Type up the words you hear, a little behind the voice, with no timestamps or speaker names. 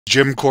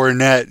Jim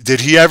Cornette.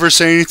 Did he ever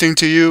say anything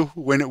to you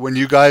when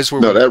you guys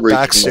were No, that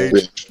backstage?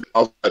 racist.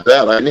 Outside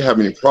that, I didn't have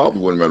any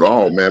problem with him at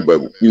all, man.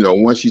 But you know,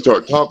 once he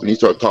started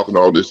talking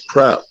all this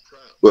crap.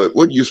 But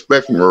what do you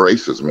expect from a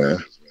racist, man?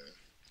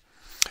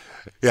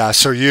 Yeah,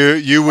 so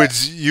you would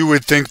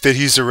think that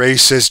he's a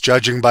racist,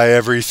 judging by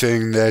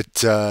everything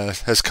that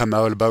has come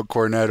out about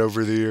Cornette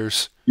over the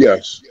years.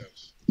 Yes,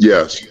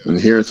 yes. And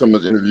hearing some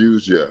of the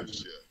interviews,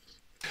 yes.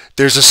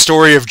 There's a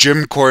story of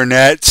Jim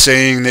Cornette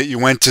saying that you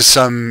went to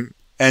some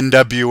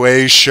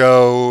NWA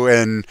show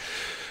and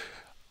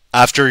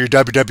after your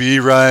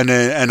WWE run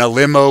and a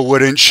limo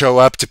wouldn't show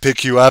up to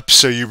pick you up,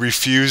 so you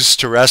refused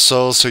to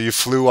wrestle, so you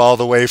flew all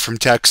the way from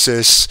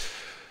Texas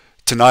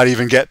to not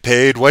even get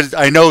paid. What,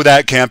 I know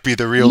that can't be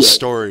the real Yeah.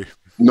 story.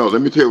 No,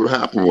 let me tell you what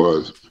happened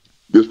was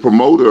this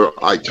promoter.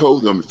 I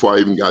told them before I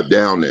even got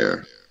down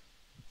there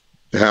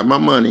to have my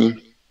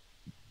money,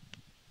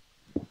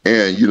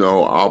 and you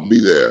know I'll be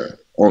there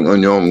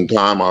on your own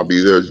time. I'll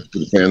be there for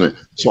the family.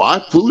 So I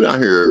flew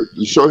down here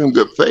to show him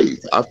good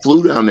faith. I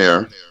flew down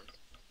there,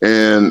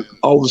 and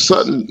all of a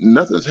sudden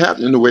nothing's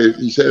happening the way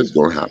he said it's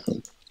going to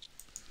happen.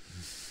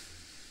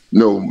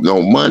 No,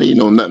 no money,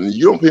 no nothing.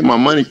 You don't pay my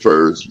money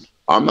first,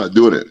 I'm not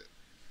doing it.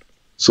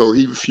 So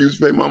he refused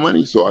to pay my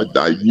money. So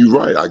you're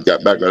right. I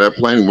got back on that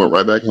plane and went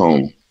right back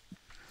home.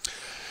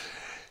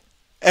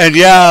 And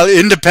yeah,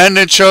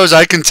 independent shows,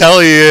 I can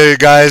tell you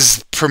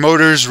guys,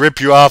 promoters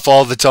rip you off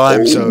all the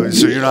time, Oh so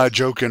you're yeah. not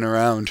joking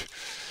around.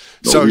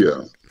 Oh So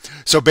yeah.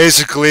 so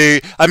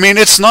basically, I mean,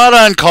 it's not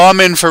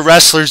uncommon for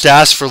wrestlers to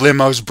ask for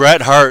limos.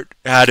 Bret Hart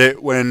had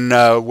it when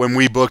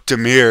we booked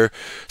him here.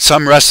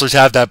 Some wrestlers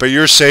have that, but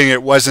you're saying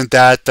it wasn't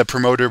that. The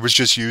promoter was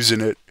just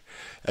using it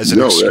as an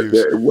No,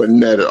 excuse. it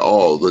wasn't that at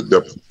all.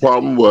 The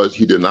problem was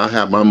he did not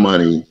have my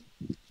money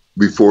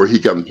before he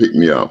come and pick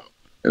me up.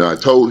 And I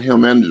told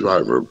him and the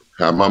driver,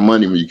 have my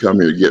money when you come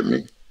here to get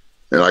me.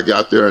 And I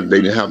got there and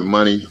they didn't have the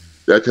money.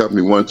 That tells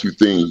me one, two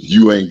things.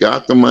 You ain't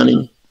got the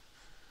money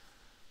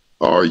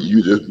or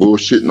you just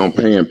bullshitting on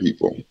paying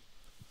people.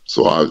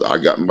 So I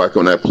got back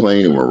on that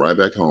plane and went right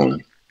back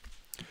home.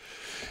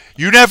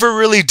 You never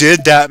really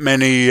did that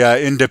many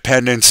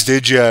independents,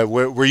 did you?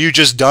 Were you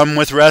just done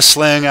with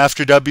wrestling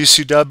after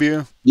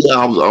WCW? Yeah,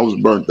 I was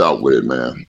burnt out with it, man.